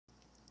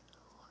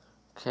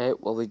Okay,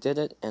 well we did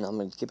it, and I'm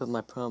gonna keep up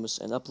my promise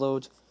and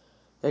upload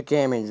a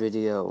gaming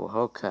video.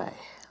 Okay.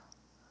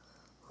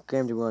 What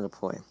game do you want to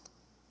play? You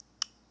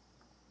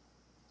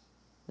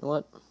know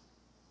what?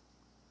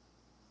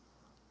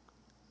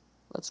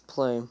 Let's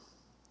play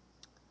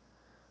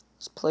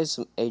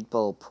some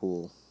 8-ball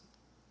pool.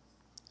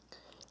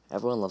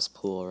 Everyone loves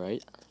pool,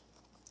 right?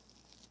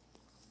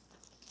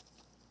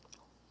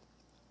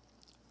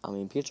 I'm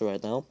eating pizza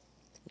right now.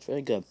 It's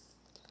very good.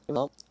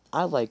 Well,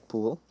 I like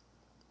pool.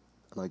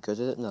 Am I good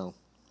at it? No.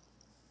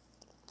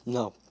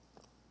 No.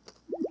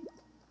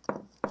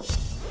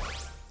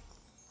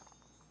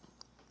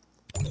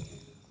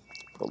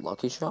 A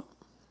lucky shot?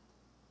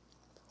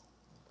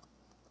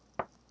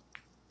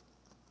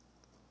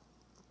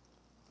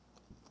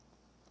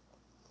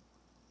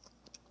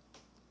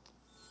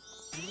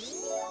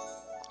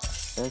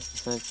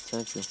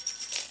 Thank you.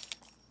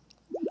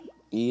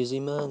 Easy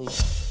money.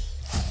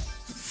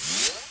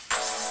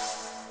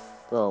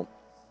 Bro.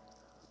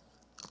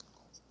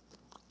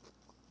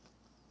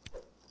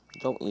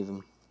 Don't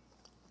even.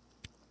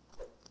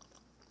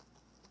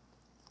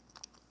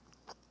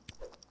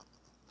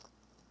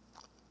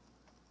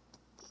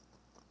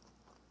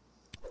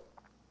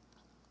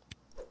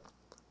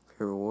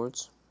 Here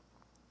rewards.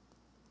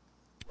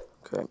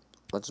 Okay.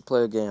 Let's just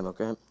play a game,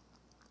 okay?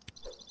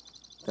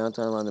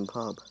 Downtown London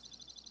pub.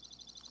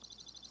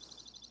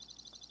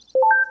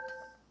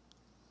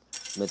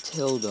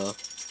 Matilda.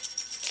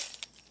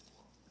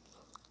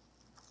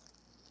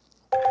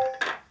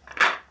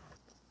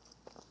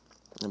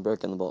 I'm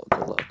breaking the ball.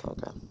 Good luck.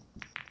 Okay.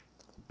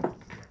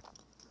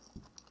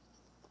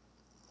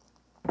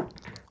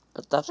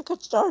 That's a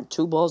good start.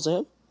 2 balls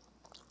in.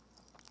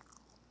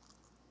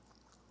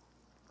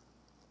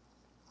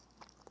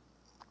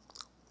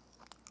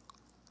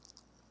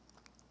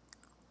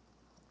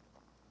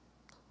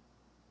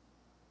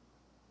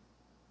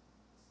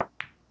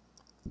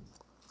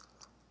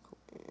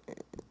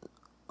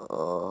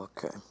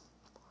 Okay.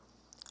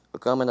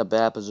 Look, I'm in a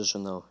bad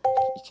position, though.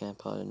 You can't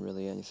put in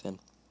really anything.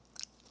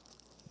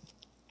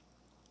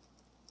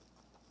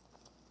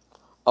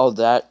 Oh,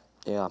 that.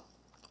 Yeah.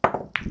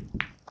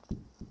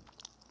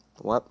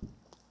 What?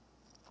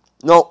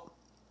 No!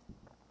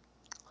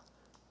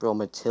 Bro,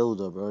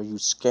 Matilda, bro. You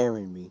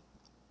scaring me.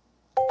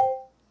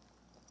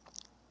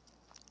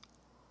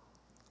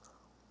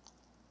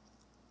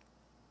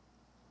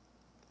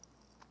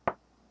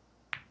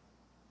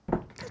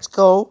 Let's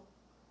go.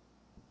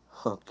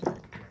 Okay.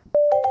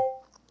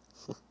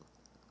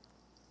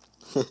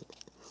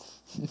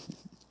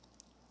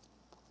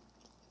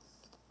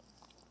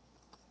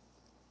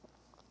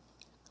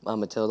 Come on,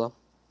 Matilda.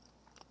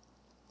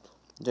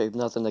 You have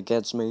nothing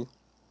against me.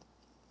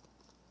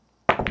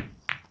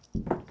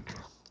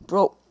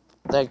 Bro,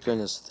 thank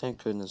goodness.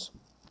 Thank goodness.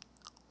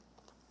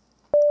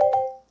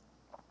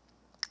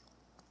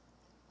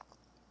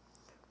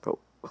 Bro,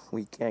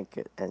 we can't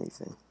get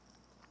anything.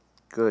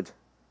 Good.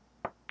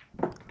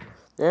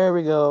 There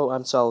we go.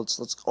 I'm solid.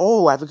 Let's.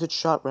 Oh, I have a good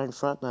shot right in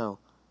front now.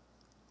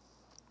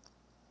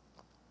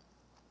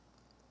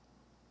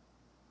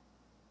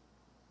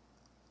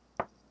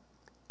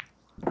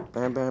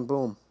 Bam, bam,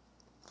 boom.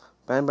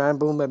 Bam, bam,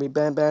 boom, baby.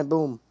 Bam, bam,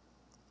 boom.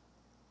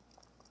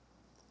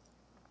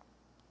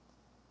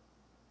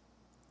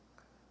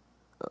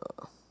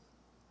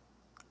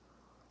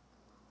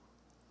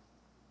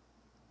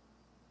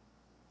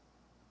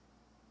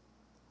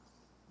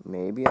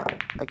 Maybe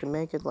I can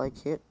make it, like,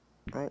 hit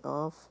right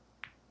off.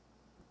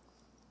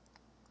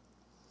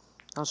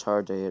 That's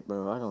hard to hit,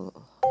 bro. I don't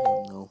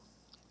know.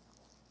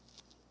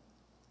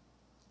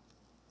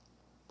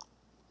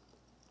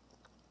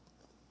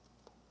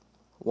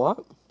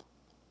 What?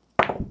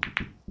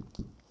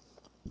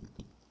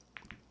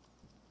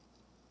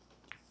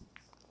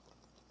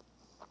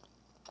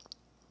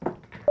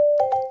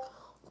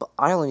 But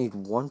I only need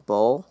 1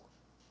 ball?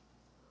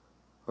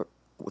 Or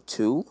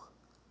 2?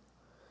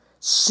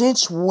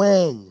 Since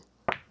when?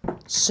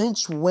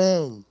 Since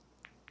when?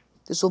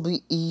 This will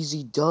be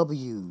easy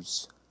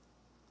W's.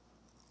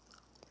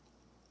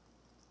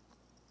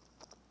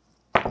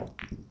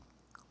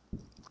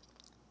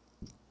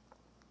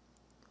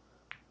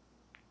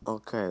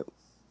 Okay.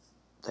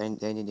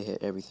 They need to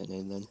hit everything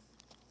in then.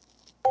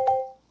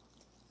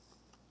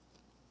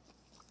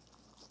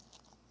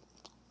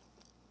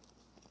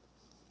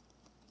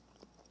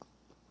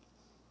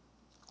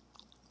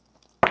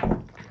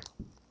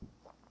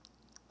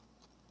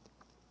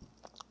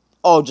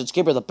 Oh, just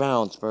give her the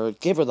bounce, bro.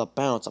 Give her the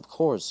bounce, of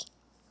course.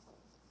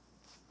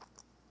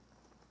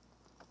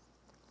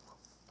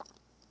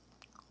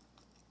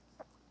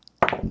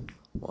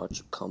 Watch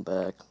you come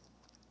back.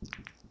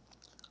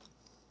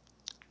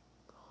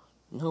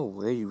 No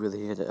way you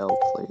really hit an L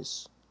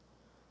place.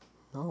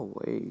 No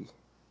way.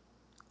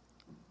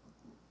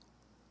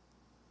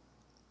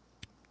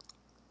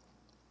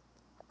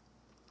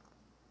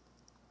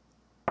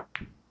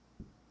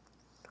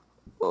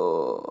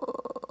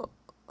 Oh,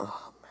 man.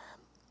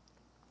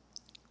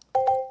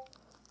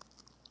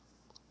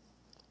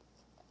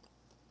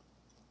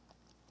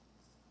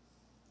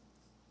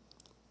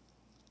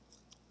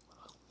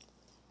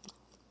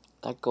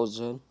 That goes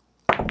in.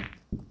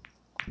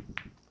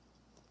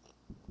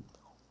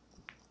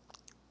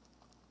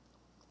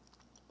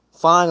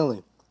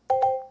 Finally!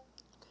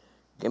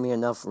 Give me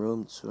enough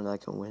room so I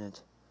can win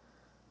it.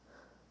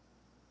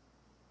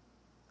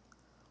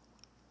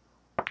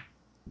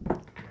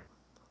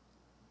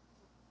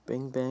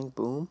 Bing, bang,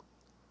 boom.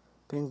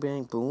 Bing,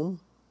 bang, boom.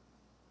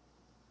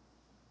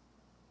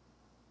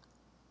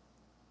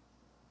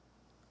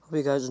 Hope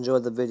you guys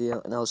enjoyed the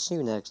video, and I'll see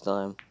you next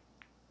time.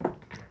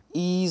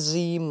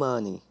 Easy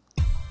money.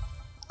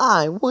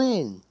 I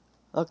win!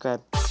 Okay.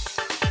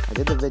 I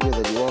did the video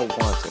that you all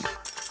wanted.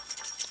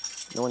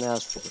 No one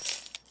asked for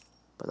it,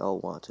 but all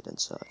wanted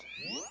inside.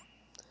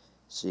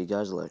 See you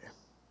guys later.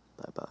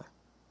 Bye-bye.